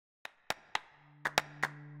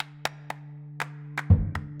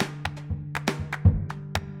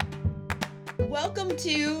Welcome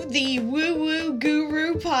to the Woo Woo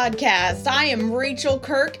Guru podcast. I am Rachel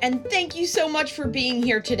Kirk, and thank you so much for being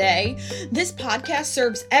here today. This podcast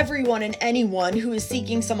serves everyone and anyone who is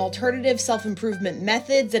seeking some alternative self-improvement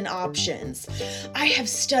methods and options. I have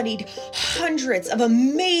studied hundreds of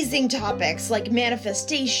amazing topics like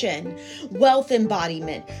manifestation, wealth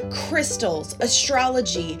embodiment, crystals,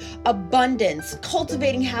 astrology, abundance,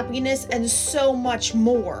 cultivating happiness, and so much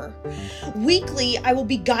more. Weekly, I will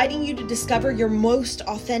be guiding you to discover your most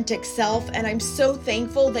authentic self, and I'm so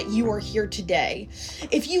thankful that you are here today.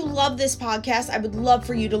 If you love this podcast, I would love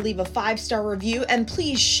for you to leave a 5-star review and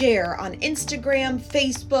please share on Instagram,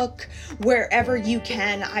 Facebook, wherever you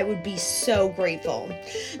can. I would be so grateful.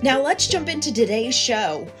 Now let's jump into today's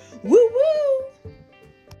show. Woo woo!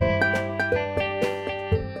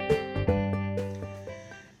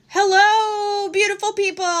 Hello, beautiful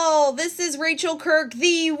people. This is Rachel Kirk,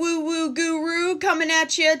 the Woo Woo Guru, coming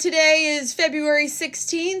at you. Today is February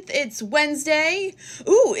 16th. It's Wednesday.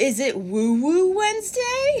 Ooh, is it Woo Woo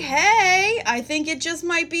Wednesday? Hey, I think it just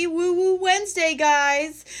might be Woo Woo Wednesday,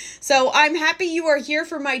 guys. So I'm happy you are here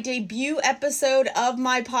for my debut episode of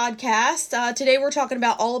my podcast. Today we're talking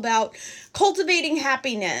all about cultivating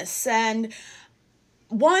happiness, and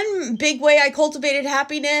one big way I cultivated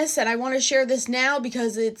happiness, and I want to share this now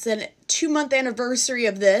because it's a 2-month anniversary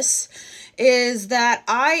of this, is that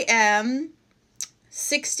I am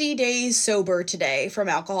 60 days sober today from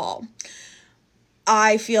alcohol.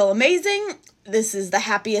 I feel amazing. This is the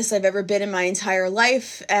happiest I've ever been in my entire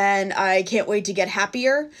life, and I can't wait to get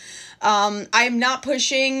happier. I'm not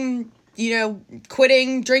pushing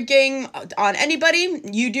quitting drinking on anybody.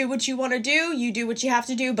 You do what you want to do. You do what you have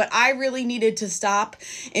to do. But I really needed to stop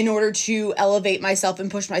in order to elevate myself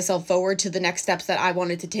and push myself forward to the next steps that I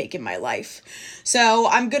wanted to take in my life. So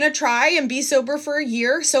I'm going to try and be sober for a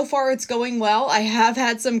year. So far, it's going well. I have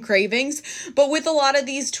had some cravings, but with a lot of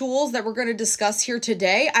these tools that we're going to discuss here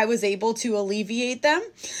today, I was able to alleviate them.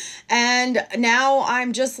 And now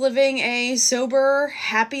I'm just living a sober,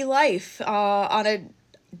 happy life on a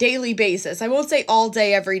daily basis. I won't say all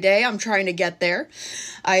day, every day. I'm trying to get there.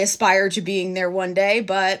 I aspire to being there one day,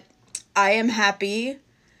 but I am happy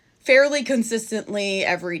fairly consistently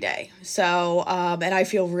every day. So, and I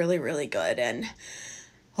feel really, really good. And,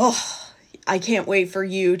 I can't wait for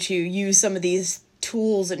you to use some of these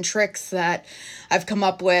tools and tricks that I've come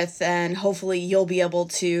up with, and hopefully you'll be able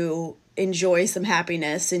to enjoy some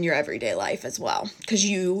happiness in your everyday life as well, because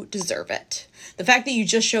you deserve it. The fact that you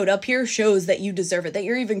just showed up here shows that you deserve it, that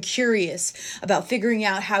you're even curious about figuring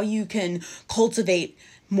out how you can cultivate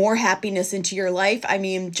more happiness into your life. I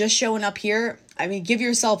mean, just showing up here, give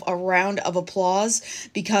yourself a round of applause,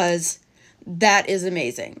 because that is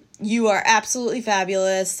amazing. You are absolutely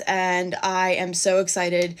fabulous, and I am so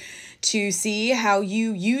excited to see how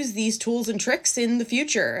you use these tools and tricks in the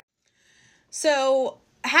future. So,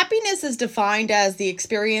 happiness is defined as the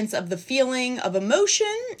experience of the feeling of emotion,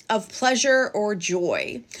 of pleasure, or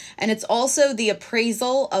joy. And it's also the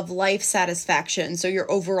appraisal of life satisfaction, so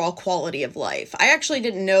your overall quality of life. I actually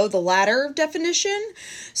didn't know the latter definition,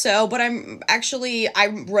 but I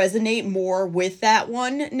resonate more with that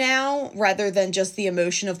one now, rather than just the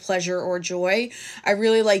emotion of pleasure or joy. I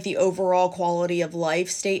really like the overall quality of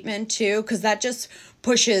life statement too, because that just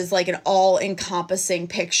pushes like an all-encompassing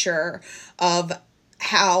picture of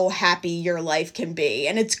how happy your life can be.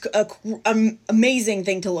 And it's an amazing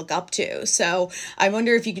thing to look up to. So I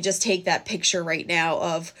wonder if you could just take that picture right now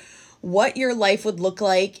of what your life would look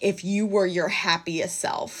like if you were your happiest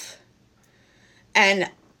self. And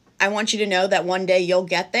I want you to know that one day you'll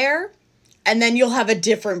get there, and then you'll have a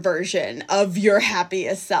different version of your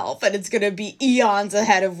happiest self, and it's going to be eons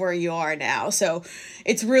ahead of where you are now. So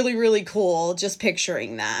it's really, really cool just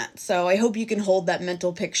picturing that. So I hope you can hold that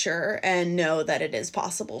mental picture and know that it is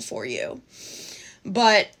possible for you.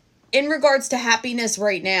 But in regards to happiness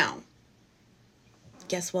right now,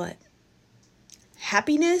 guess what?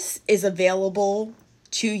 Happiness is available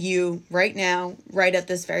to you right now, right at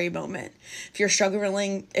this very moment. If you're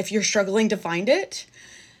struggling to find it,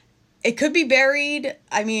 it could be buried.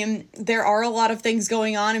 There are a lot of things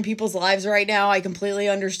going on in people's lives right now. I completely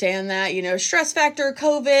understand that, stress factor,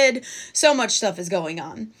 COVID, so much stuff is going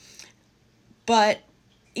on. But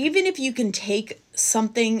even if you can take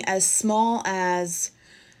something as small as,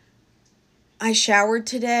 I showered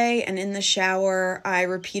today, and in the shower, I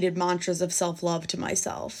repeated mantras of self-love to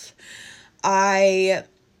myself. I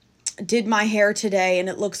did my hair today, and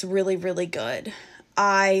it looks really, really good.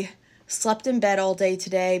 I slept in bed all day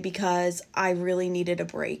today because I really needed a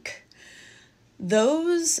break.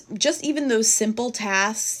 Even those simple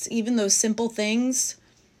tasks, even those simple things,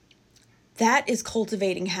 that is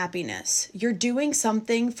cultivating happiness. You're doing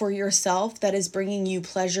something for yourself that is bringing you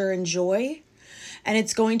pleasure and joy, and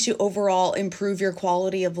it's going to overall improve your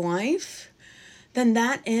quality of life. Then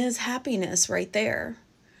that is happiness right there.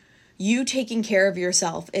 You taking care of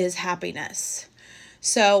yourself is happiness.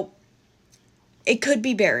 So it could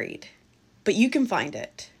be buried, but you can find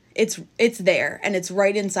it. It's there, and it's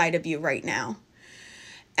right inside of you right now.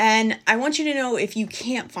 And I want you to know, if you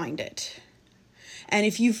can't find it, and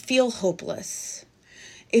if you feel hopeless,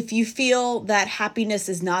 if you feel that happiness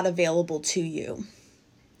is not available to you,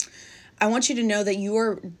 I want you to know that you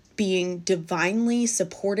are being divinely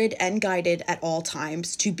supported and guided at all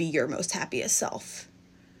times to be your most happiest self.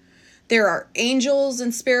 There are angels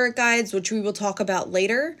and spirit guides, which we will talk about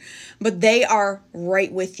later, but they are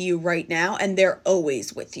right with you right now, and they're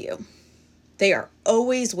always with you. They are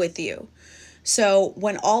always with you. So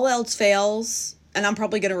when all else fails, and I'm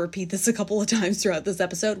probably going to repeat this a couple of times throughout this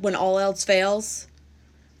episode, when all else fails,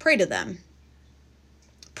 pray to them.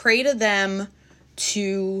 Pray to them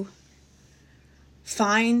to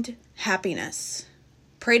find happiness.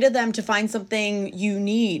 Pray to them to find something you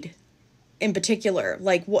need in particular.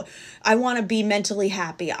 Like, what I want to be mentally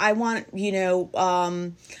happy. I want,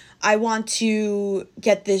 I want to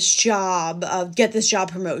get this job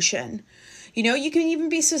promotion. You can even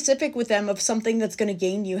be specific with them of something that's going to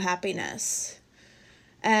gain you happiness.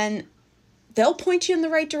 And they'll point you in the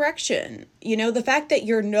right direction. The fact that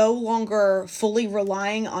you're no longer fully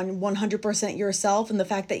relying on 100% yourself, and the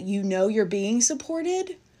fact that you're being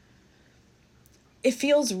supported, it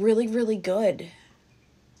feels really, really good.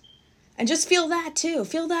 And just feel that too.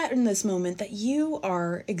 Feel that in this moment, that you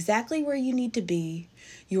are exactly where you need to be.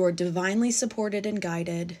 You are divinely supported and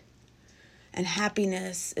guided. And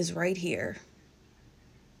happiness is right here.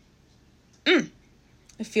 It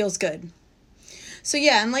feels good. So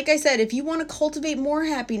yeah, and like I said, if you want to cultivate more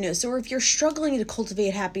happiness, or if you're struggling to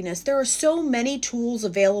cultivate happiness, there are so many tools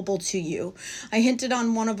available to you. I hinted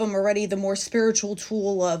on one of them already, the more spiritual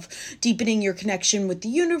tool of deepening your connection with the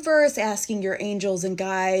universe, asking your angels and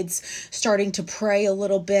guides, starting to pray a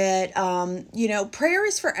little bit. Prayer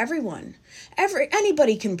is for everyone.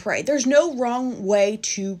 Anybody can pray. There's no wrong way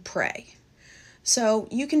to pray. So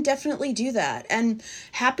you can definitely do that. And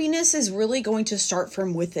happiness is really going to start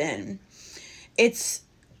from within. It's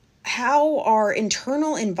how our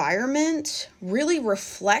internal environment really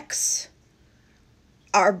reflects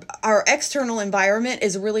our external environment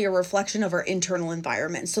is really a reflection of our internal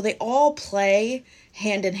environment. So they all play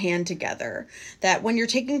hand in hand together. That when you're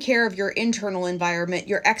taking care of your internal environment,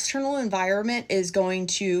 your external environment is going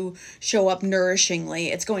to show up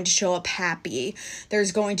nourishingly. It's going to show up happy.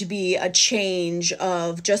 There's going to be a change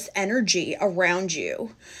of just energy around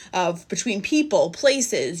you, of between people,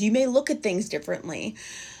 places. You may look at things differently.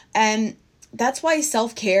 And that's why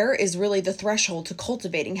self-care is really the threshold to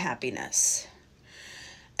cultivating happiness.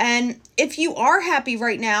 And if you are happy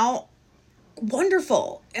right now,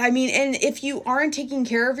 wonderful. And if you aren't taking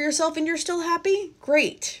care of yourself and you're still happy,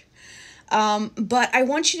 great. But I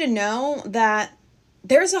want you to know that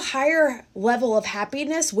there's a higher level of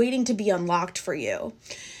happiness waiting to be unlocked for you.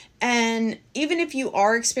 And even if you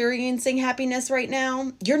are experiencing happiness right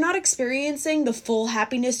now, you're not experiencing the full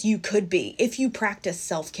happiness you could be if you practice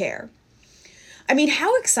self-care.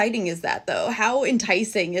 How exciting is that, though? How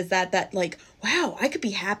enticing is that, wow, I could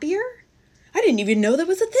be happier? I didn't even know that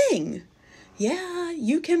was a thing. Yeah,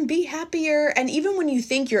 you can be happier. And even when you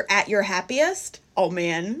think you're at your happiest, oh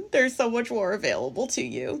man, there's so much more available to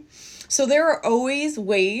you. So there are always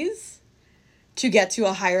ways to get to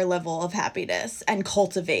a higher level of happiness and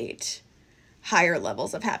cultivate higher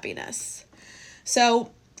levels of happiness.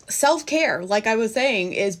 So self-care, like I was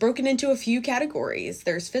saying, is broken into a few categories.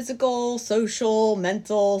 There's physical, social,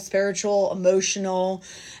 mental, spiritual, emotional,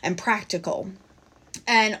 and practical.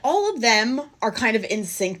 And all of them are kind of in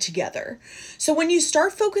sync together. So when you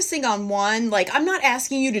start focusing on one, I'm not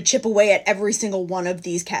asking you to chip away at every single one of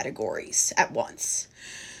these categories at once.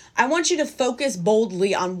 I want you to focus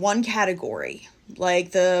boldly on one category.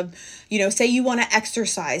 Say you want to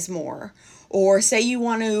exercise more, or say you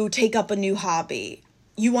want to take up a new hobby.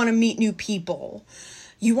 You want to meet new people.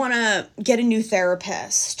 You want to get a new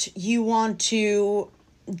therapist. You want to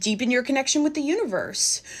deepen your connection with the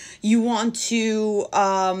universe. You want to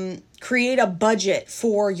create a budget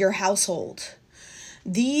for your household.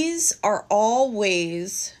 These are all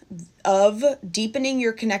ways of deepening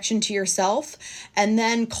your connection to yourself and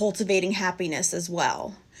then cultivating happiness as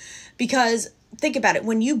well. Because think about it,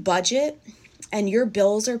 when you budget and your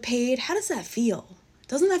bills are paid, how does that feel?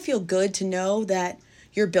 Doesn't that feel good to know that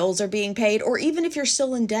your bills are being paid? Or even if you're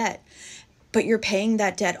still in debt, but you're paying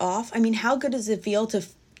that debt off, how good does it feel to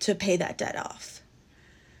to pay that debt off.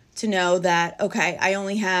 To know that, okay, I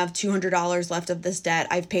only have $200 left of this debt.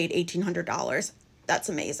 I've paid $1,800. That's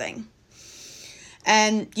amazing.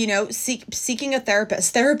 And, seeking a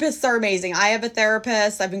therapist. Therapists are amazing. I have a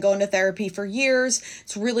therapist. I've been going to therapy for years.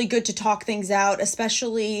 It's really good to talk things out,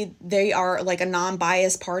 especially they are like a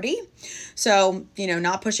non-biased party. So,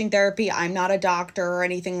 not pushing therapy. I'm not a doctor or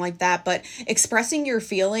anything like that, but expressing your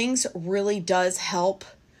feelings really does help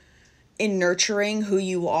in nurturing who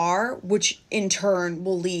you are, which in turn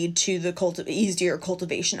will lead to the easier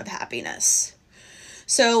cultivation of happiness.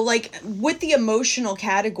 So like with the emotional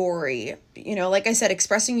category, like I said,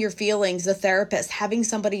 expressing your feelings, the therapist, having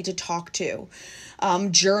somebody to talk to,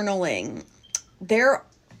 journaling. There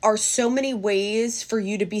are so many ways for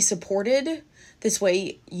you to be supported. This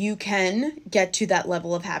way you can get to that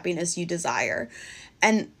level of happiness you desire.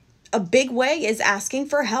 And a big way is asking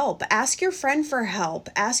for help. Ask your friend for help.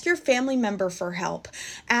 Ask your family member for help.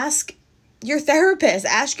 Ask your therapist,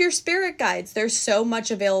 ask your spirit guides. There's so much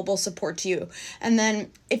available support to you. And then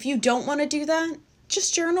if you don't want to do that,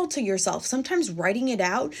 just journal to yourself. Sometimes writing it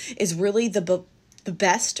out is really the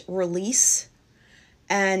best release.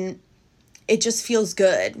 And it just feels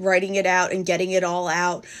good writing it out and getting it all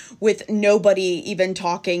out with nobody even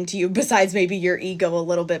talking to you besides maybe your ego a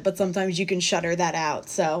little bit, but sometimes you can shutter that out.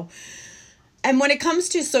 So, and when it comes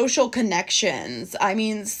to social connections,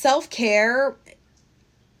 self-care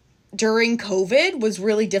during COVID was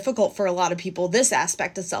really difficult for a lot of people, this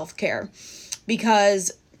aspect of self-care,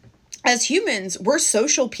 because as humans, we're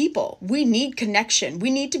social people. We need connection. We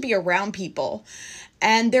need to be around people.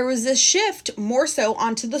 And there was this shift more so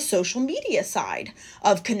onto the social media side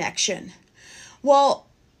of connection. Well,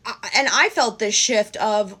 and I felt this shift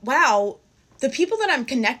of, wow, the people that I'm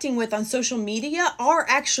connecting with on social media are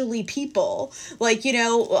actually people. Like,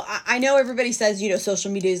 I know everybody says, social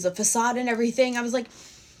media is a facade and everything. I was like,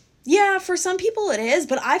 yeah, for some people it is,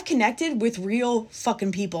 but I've connected with real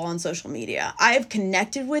fucking people on social media. I have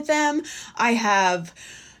connected with them. I have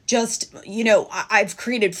just, I've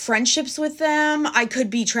created friendships with them. I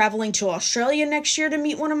could be traveling to Australia next year to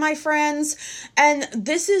meet one of my friends. And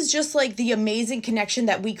this is just like the amazing connection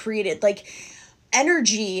that we created. Like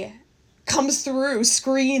energy comes through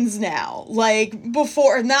screens now, like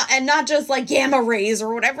before, not just like gamma rays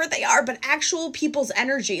or whatever they are, but actual people's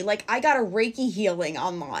energy. Like I got a Reiki healing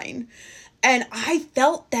online and I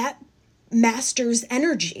felt that master's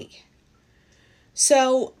energy.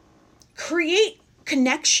 So create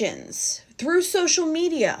connections through social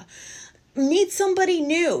media. Meet somebody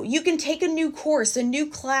new. You can take a new course, a new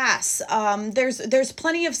class. There's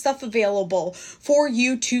plenty of stuff available for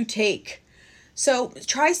you to take. So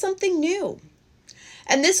try something new.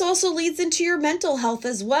 And this also leads into your mental health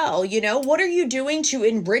as well. What are you doing to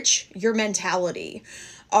enrich your mentality?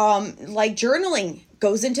 Like journaling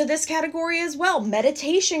goes into this category as well.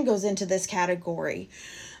 Meditation goes into this category.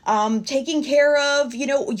 Taking care of,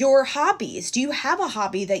 your hobbies. Do you have a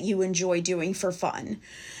hobby that you enjoy doing for fun?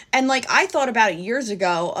 And like, I thought about it years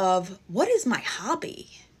ago of what is my hobby?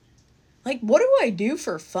 Like, what do I do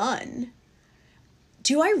for fun?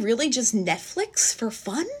 Do I really just Netflix for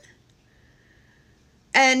fun?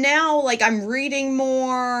 And now, like, I'm reading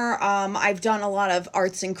more. I've done a lot of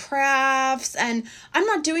arts and crafts, and I'm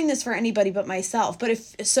not doing this for anybody but myself. But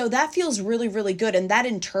so that feels really, really good. And that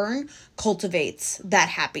in turn cultivates that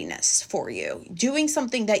happiness for you. Doing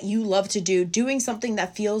something that you love to do, doing something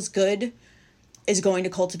that feels good is going to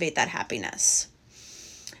cultivate that happiness.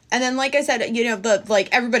 And then, like I said,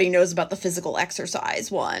 everybody knows about the physical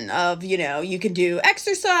exercise one of, you can do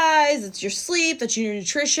exercise, it's your sleep, that's your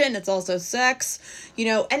nutrition, it's also sex,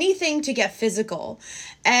 anything to get physical.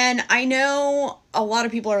 And I know a lot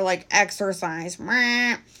of people are like, exercise.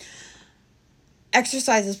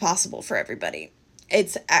 Exercise is possible for everybody.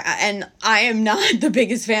 And I am not the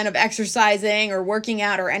biggest fan of exercising or working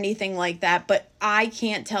out or anything like that, but I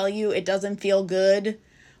can't tell you it doesn't feel good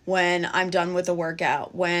when I'm done with a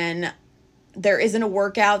workout, when there isn't a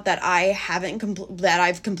workout that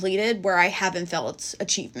I've completed where I haven't felt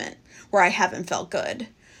achievement, where I haven't felt good.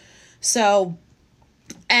 So,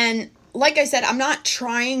 and like I said, I'm not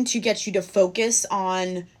trying to get you to focus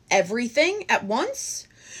on everything at once,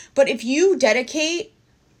 but if you dedicate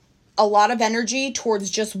a lot of energy towards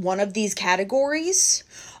just one of these categories,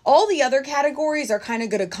 all the other categories are kind of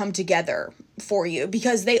going to come together for you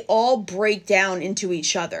because they all break down into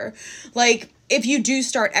each other. Like, if you do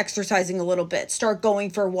start exercising a little bit, start going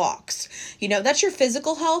for walks, that's your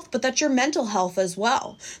physical health, but that's your mental health as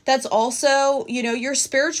well. That's also, your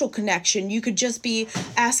spiritual connection. You could just be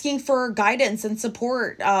asking for guidance and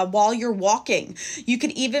support while you're walking. You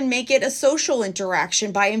could even make it a social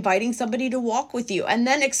interaction by inviting somebody to walk with you and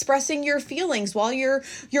then expressing your feelings while you're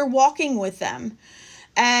walking with them.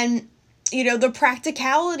 And the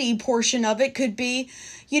practicality portion of it could be,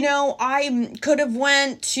 I could have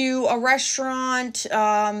went to a restaurant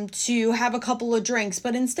to have a couple of drinks,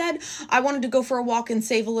 but instead I wanted to go for a walk and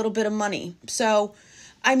save a little bit of money. So,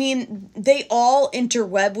 they all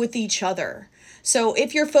interweb with each other. So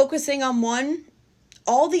if you're focusing on one,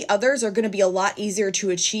 all the others are going to be a lot easier to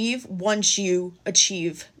achieve once you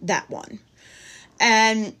achieve that one.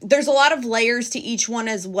 And there's a lot of layers to each one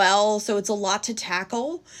as well, so it's a lot to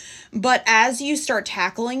tackle. But as you start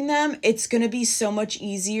tackling them, it's going to be so much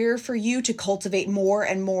easier for you to cultivate more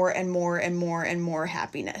and more and more and more and more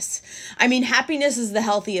happiness. Happiness is the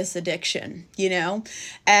healthiest addiction,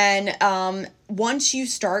 And once you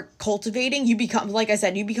start cultivating, you become, like I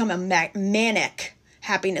said, a manic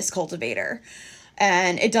happiness cultivator.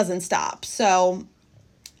 And it doesn't stop. So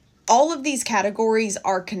all of these categories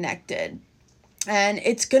are connected. And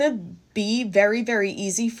it's going to be very, very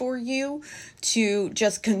easy for you to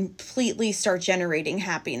just completely start generating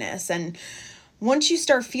happiness. And once you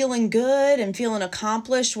start feeling good and feeling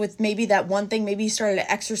accomplished with maybe that one thing, maybe you started an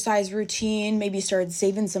exercise routine, maybe you started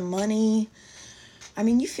saving some money.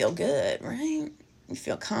 You feel good, right? You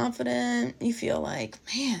feel confident. You feel like,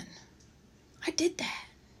 man, I did that.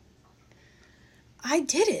 I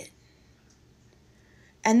did it.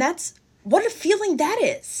 And what a feeling that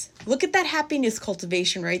is. Look at that happiness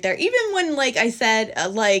cultivation right there. Even when, like I said,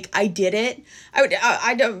 I did it,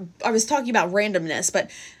 I was talking about randomness,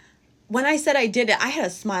 but when I said I did it, I had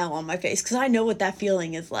a smile on my face because I know what that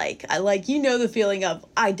feeling is like. The feeling of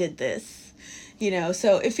I did this,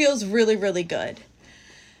 so it feels really, really good.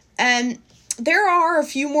 And there are a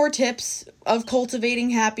few more tips of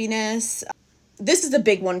cultivating happiness. This is a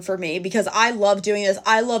big one for me because I love doing this.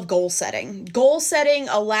 I love goal setting. Goal setting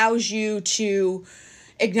allows you to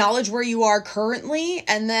acknowledge where you are currently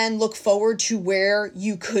and then look forward to where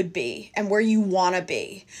you could be and where you want to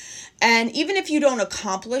be. And even if you don't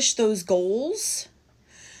accomplish those goals,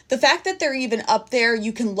 the fact that they're even up there,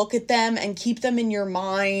 you can look at them and keep them in your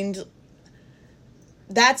mind.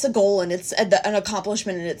 That's a goal and it's an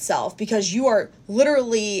accomplishment in itself because you are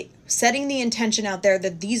literally setting the intention out there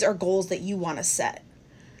that these are goals that you want to set.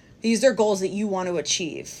 These are goals that you want to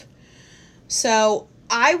achieve. So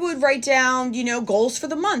I would write down, goals for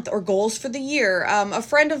the month or goals for the year. A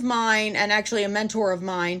friend of mine and actually a mentor of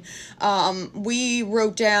mine, we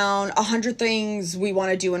wrote down 100 things we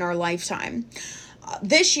want to do in our lifetime.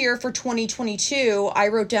 This year for 2022, I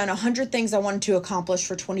wrote down 100 things I wanted to accomplish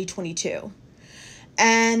for 2022.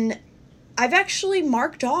 And I've actually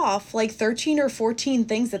marked off 13 or 14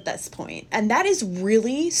 things at this point. And that is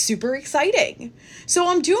really super exciting. So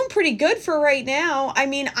I'm doing pretty good for right now.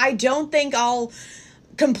 I don't think I'll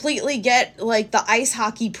completely get the ice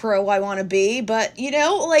hockey pro I want to be. But,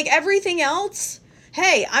 everything else,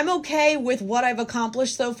 hey, I'm okay with what I've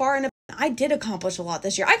accomplished so far. And I did accomplish a lot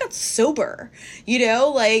this year. I got sober,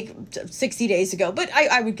 60 days ago. But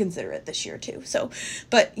I would consider it this year too. So,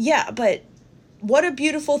 but what a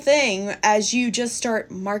beautiful thing as you just start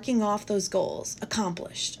marking off those goals.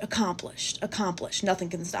 Accomplished, accomplished, accomplished. Nothing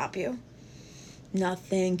can stop you.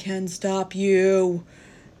 Nothing can stop you.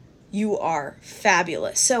 You are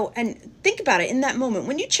fabulous. So, and think about it in that moment.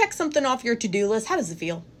 When you check something off your to-do list, how does it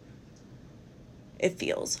feel? It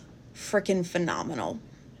feels freaking phenomenal.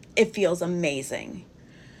 It feels amazing.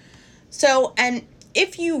 So, and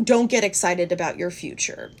if you don't get excited about your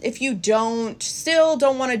future, if you still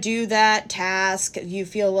don't want to do that task, you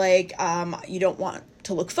feel like you don't want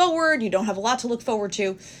to look forward, you don't have a lot to look forward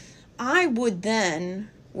to, I would then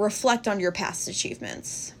reflect on your past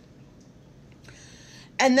achievements.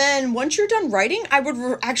 And then once you're done writing, I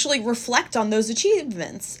would actually reflect on those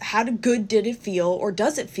achievements. How good did it feel or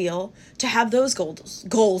does it feel to have those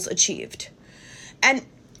goals achieved? And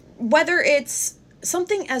whether it's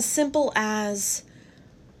something as simple as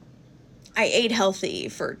I ate healthy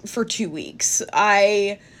for 2 weeks.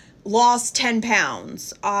 I lost 10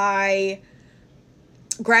 pounds. I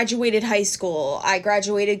graduated high school. I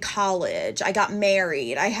graduated college. I got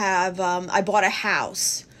married. I bought a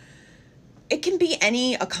house. It can be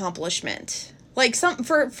any accomplishment.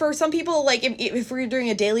 For some people, if we're doing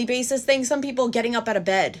a daily basis thing, some people getting up out of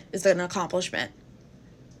bed is an accomplishment.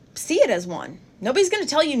 See it as one. Nobody's going to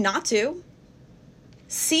tell you not to.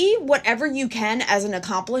 See whatever you can as an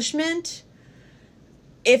accomplishment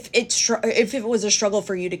if it was a struggle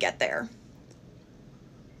for you to get there.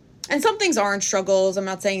 And some things aren't struggles. I'm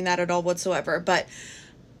not saying that at all whatsoever. But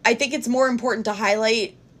I think it's more important to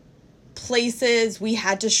highlight places we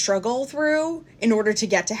had to struggle through in order to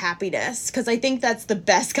get to happiness, because I think that's the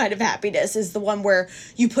best kind of happiness, is the one where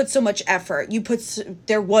you put so much effort,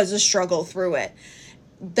 there was a struggle through it.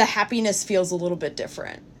 The happiness feels a little bit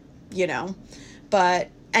different, but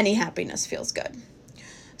any happiness feels good.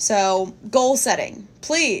 So goal setting,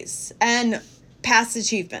 please, and past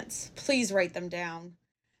achievements, please write them down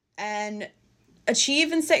and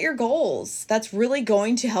achieve and set your goals. That's really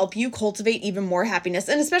going to help you cultivate even more happiness.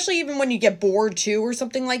 And especially even when you get bored too, or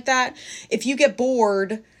something like that. If you get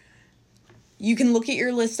bored, you can look at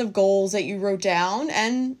your list of goals that you wrote down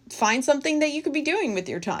and find something that you could be doing with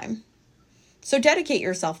your time. So dedicate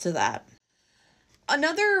yourself to that.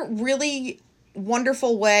 Another really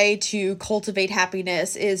wonderful way to cultivate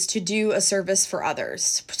happiness is to do a service for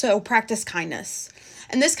others. So practice kindness.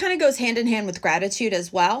 And this kind of goes hand in hand with gratitude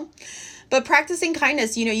as well. But practicing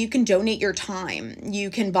kindness, you can donate your time. You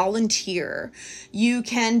can volunteer. You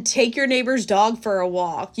can take your neighbor's dog for a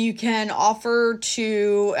walk. You can offer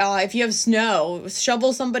to, if you have snow,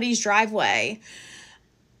 shovel somebody's driveway.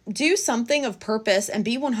 Do something of purpose and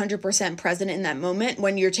be 100% present in that moment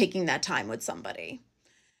when you're taking that time with somebody.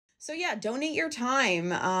 So yeah, donate your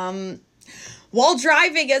time. While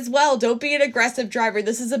driving as well, don't be an aggressive driver.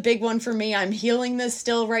 This is a big one for me. I'm healing this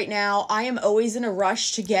still right now. I am always in a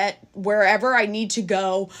rush to get wherever I need to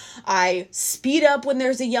go. I speed up when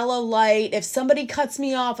there's a yellow light. If somebody cuts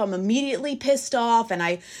me off, I'm immediately pissed off and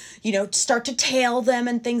I, start to tail them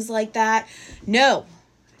and things like that. No.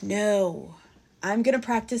 I'm going to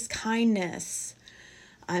practice kindness.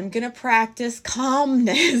 I'm going to practice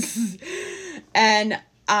calmness. And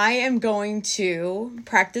I am going to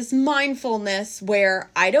practice mindfulness, where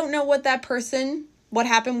I don't know what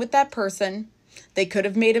happened with that person. They could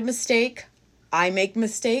have made a mistake. I make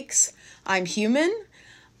mistakes. I'm human.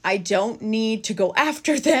 I don't need to go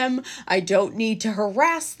after them. I don't need to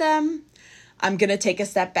harass them. I'm going to take a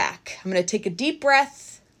step back. I'm going to take a deep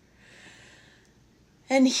breath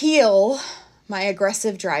and heal my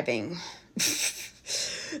aggressive driving.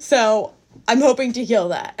 So I'm hoping to heal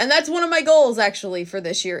that. And that's one of my goals actually for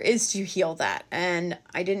this year, is to heal that. And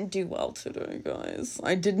I didn't do well today, guys.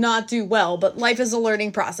 I did not do well, but life is a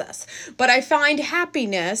learning process. But I find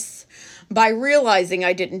happiness by realizing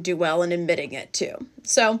I didn't do well and admitting it too.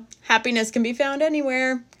 So happiness can be found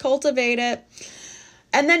anywhere. Cultivate it.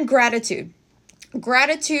 And then gratitude.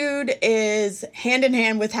 Gratitude is hand in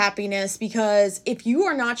hand with happiness, because if you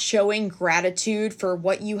are not showing gratitude for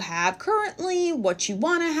what you have currently, what you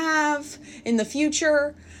want to have in the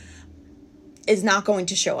future is not going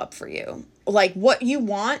to show up for you. Like, what you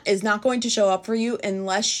want is not going to show up for you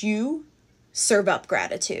unless you serve up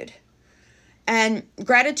gratitude. And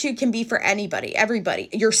gratitude can be for anybody, everybody,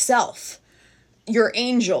 yourself, your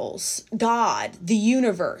angels, God, the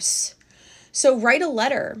universe. So write a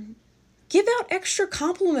letter. Give out extra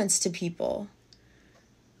compliments to people.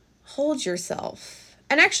 Hold yourself.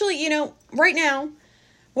 And actually, right now,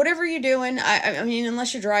 whatever you're doing, I mean,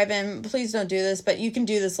 unless you're driving, please don't do this, but you can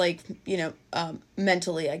do this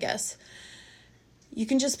mentally, I guess. You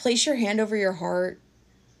can just place your hand over your heart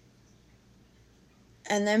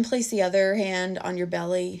and then place the other hand on your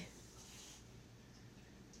belly.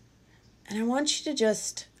 And I want you to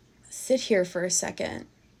just sit here for a second.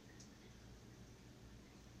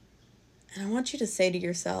 And I want you to say to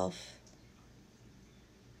yourself,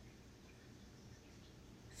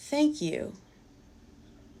 thank you.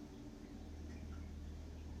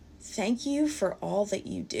 Thank you for all that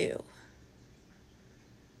you do.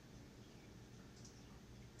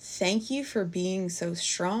 Thank you for being so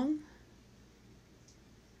strong.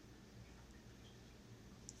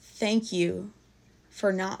 Thank you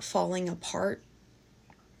for not falling apart.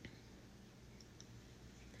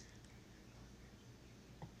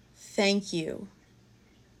 Thank you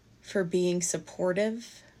for being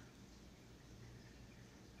supportive.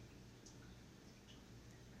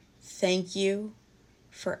 Thank you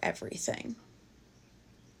for everything.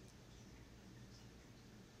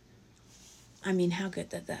 I mean, how good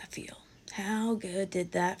did that feel? How good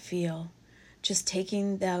did that feel? Just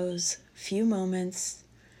taking those few moments,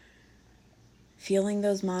 feeling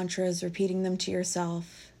those mantras, repeating them to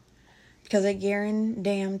yourself. Because I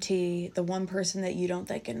guarantee the one person that you don't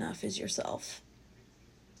thank enough is yourself.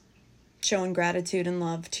 Showing gratitude and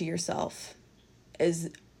love to yourself is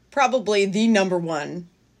probably the number one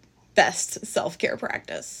best self-care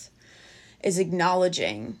practice, is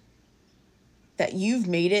acknowledging that you've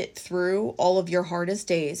made it through all of your hardest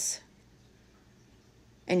days.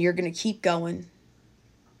 And you're going to keep going.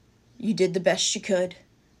 You did the best you could.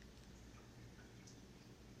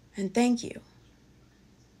 And thank you.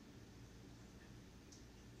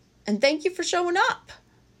 And thank you for showing up.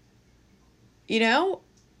 You know,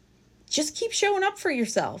 just keep showing up for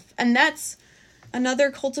yourself. And that's another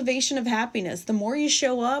cultivation of happiness. The more you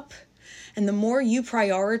show up and the more you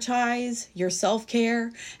prioritize your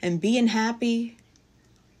self-care and being happy,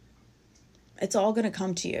 it's all going to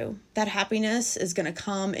come to you. That happiness is going to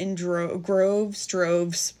come in droves.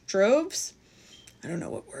 I don't know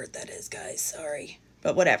what word that is, guys. Sorry.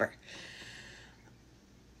 But whatever.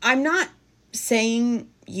 I'm not saying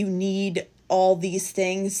you need all these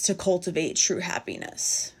things to cultivate true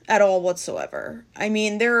happiness at all whatsoever. I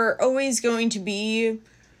mean, there are always going to be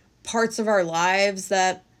parts of our lives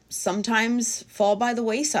that sometimes fall by the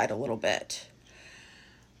wayside a little bit.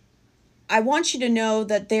 I want you to know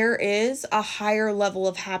that there is a higher level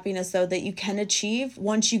of happiness, though, that you can achieve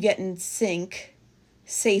once you get in sync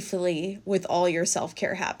safely with all your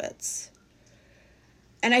self-care habits.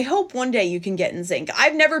 And I hope one day you can get in sync.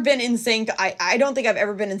 I've never been in sync. I don't think I've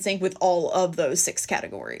ever been in sync with all of those 6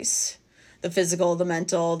 categories. The physical, the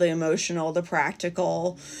mental, the emotional, the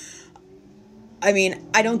practical. I mean,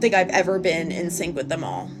 I don't think I've ever been in sync with them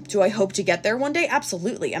all. Do I hope to get there one day?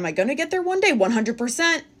 Absolutely. Am I going to get there one day?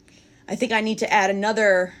 100%. I think I need to add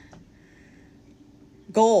another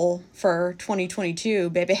goal for 2022,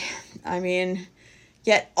 baby. I mean,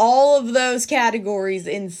 get all of those categories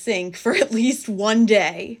in sync for at least one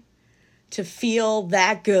day, to feel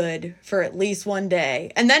that good for at least one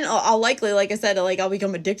day. And then I'll likely, like I said, I'll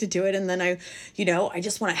become addicted to it. And then I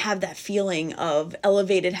just want to have that feeling of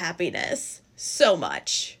elevated happiness so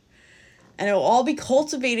much. And it'll all be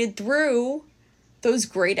cultivated through those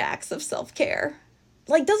great acts of self-care.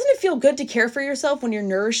 Like, doesn't it feel good to care for yourself when you're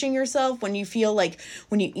nourishing yourself, when you feel like,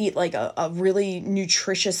 when you eat like a really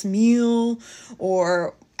nutritious meal,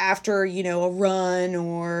 or after, a run,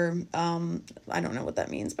 or I don't know what that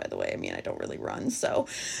means, by the way. I mean, I don't really run, so,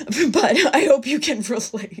 but I hope you can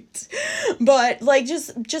relate. But like,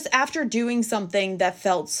 just after doing something that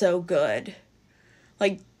felt so good,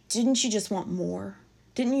 like, didn't you just want more?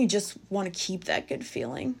 Didn't you just want to keep that good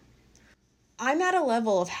feeling? I'm at a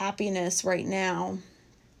level of happiness right now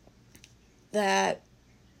that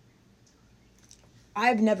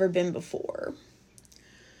I've never been before.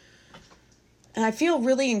 And I feel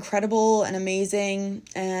really incredible and amazing.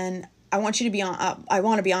 And I want you to be I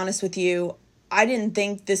want to be honest with you. I didn't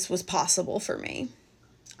think this was possible for me.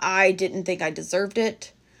 I didn't think I deserved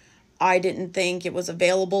it. I didn't think it was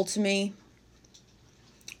available to me.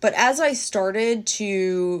 But as I started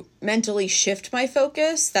to mentally shift my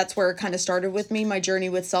focus, that's where it kind of started with me, my journey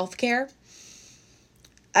with self-care.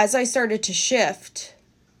 As I started to shift,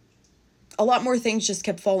 a lot more things just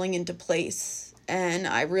kept falling into place. And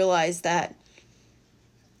I realized that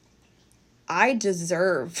I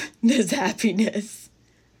deserve this happiness.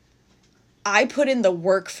 I put in the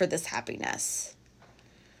work for this happiness.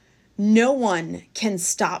 No one can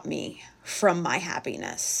stop me from my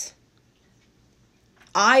happiness.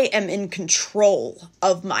 I am in control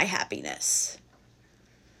of my happiness.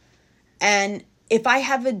 And if I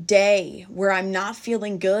have a day where I'm not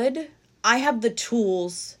feeling good, I have the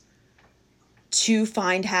tools to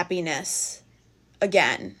find happiness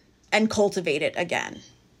again and cultivate it again.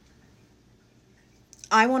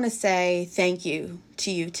 I want to say thank you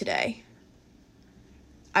to you today.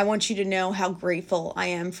 I want you to know how grateful I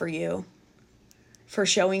am for you, for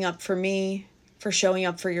showing up for me, for showing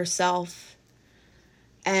up for yourself.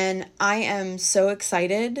 And I am so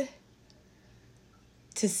excited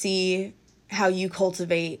to see how you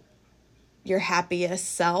cultivate your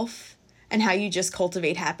happiest self and how you just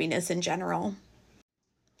cultivate happiness in general.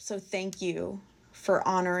 So thank you for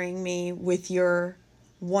honoring me with your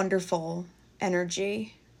wonderful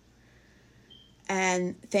energy.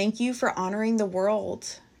 And thank you for honoring the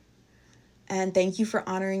world. And thank you for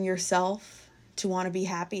honoring yourself to want to be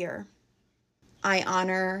happier. I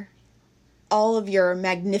honor all of your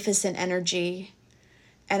magnificent energy,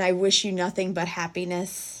 and I wish you nothing but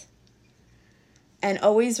happiness. And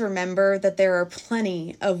always remember that there are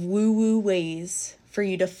plenty of woo-woo ways for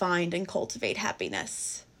you to find and cultivate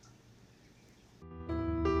happiness.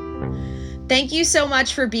 Thank you so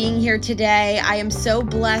much for being here today. I am so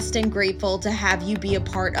blessed and grateful to have you be a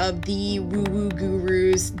part of the Woo Woo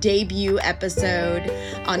Guru's debut episode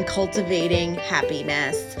on Cultivating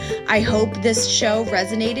Happiness. I hope this show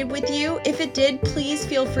resonated with you. If it did, please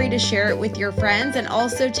feel free to share it with your friends and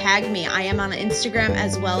also tag me. I am on Instagram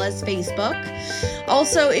as well as Facebook.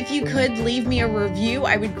 Also, if you could leave me a review,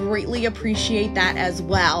 I would greatly appreciate that as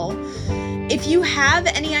well. If you have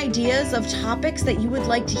any ideas of topics that you would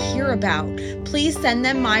like to hear about, please send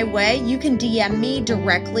them my way. You can DM me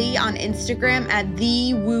directly on Instagram at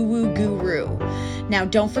the Woo Woo Guru. Now,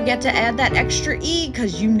 don't forget to add that extra E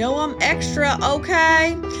because you know I'm extra,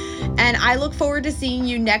 okay? And I look forward to seeing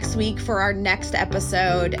you next week for our next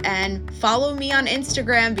episode. And follow me on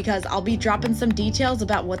Instagram because I'll be dropping some details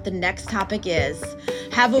about what the next topic is.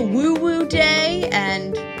 Have a woo-woo day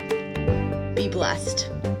and be blessed.